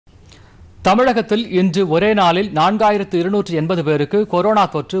தமிழகத்தில் இன்று ஒரே நாளில் 4280 பேருக்கு கொரோனா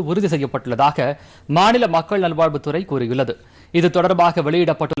தொற்று உறுதி செய்யப்பட்டுள்ளதாக மாநில மக்கள் நல்வாழ்வுத்துறை கூறியுள்ளது. இது தொடர்பாக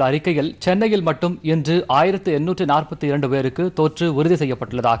வெளியிடப்பட்டுள்ள அறிக்கையில் சென்னையில் மட்டும் இன்று 1842 பேருக்கு தொற்று உறுதி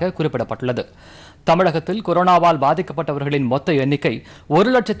செய்யப்பட்டுள்ளதாக குறிப்பிடப்பட்டுள்ளது. தமிழகத்தில் கொரோனாவால் பாதிக்கப்பட்டவர்களின் மொத்த எண்ணிக்கை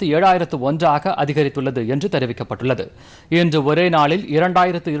 1,07,001 அதிகரித்துள்ளது என்று தெரிவிக்கப்பட்டுள்ளது. இன்று ஒரே நாளில்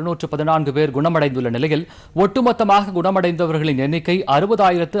 2214 பேர் குணமடைந்துள்ள நிலையில் ஒட்டுமொத்தமாக குணமடைந்தவர்களின் எண்ணிக்கை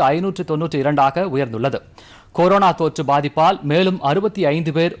 60,592 உயர்ந்துள்ளது. கொரோனா தொற்று பாதிப்பால் மேலும்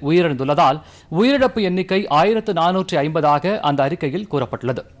 65 பேர் உயிரிழந்துள்ளதால் உயிரிழப்பு எண்ணிக்கை 1450 அந்த அறிக்கையில்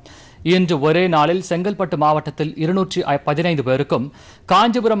கூறப்பட்டுள்ளது. இன்று ஒரே நாளில் செங்கல்பட்டு மாவட்டத்தில் 215 பேருக்கும்,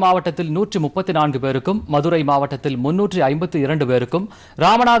 காஞ்சிபுரம் மாவட்டத்தில் 134 பேருக்கும், மதுரை மாவட்டத்தில் 352 பேருக்கும்,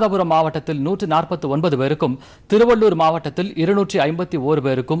 ராமநாதபுரம் மாவட்டத்தில் 149 பேருக்கும், திருவள்ளூர் மாவட்டத்தில் 251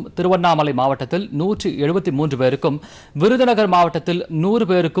 பேருக்கும், திருவண்ணாமலை மாவட்டத்தில் 173 பேருக்கும், விருதுநகர் மாவட்டத்தில் 100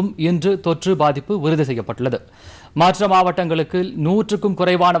 பேருக்கும் இன்று தொற்று பாதிப்பு உறுதி செய்யப்பட்டுள்ளது. மற்ற மாவட்டங்களுக்கு 100க்கும்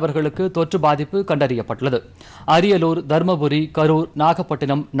குறைவானவர்களுக்கு தொற்று பாதிப்பு கண்டறியப்பட்டுள்ளது. அரியலூர், தருமபுரி, கரூர்,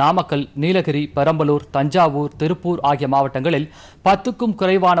 நாகப்பட்டினம், நாமக்கல், நீலகிரி, பெரம்பலூர், தஞ்சாவூர், திருப்பூர் ஆகிய மாவட்டங்களில் 10க்கும்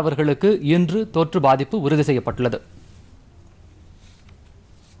குறைவானவர்களுக்கு இன்று தொற்று பாதிப்பு உறுதி செய்யப்பட்டுள்ளது.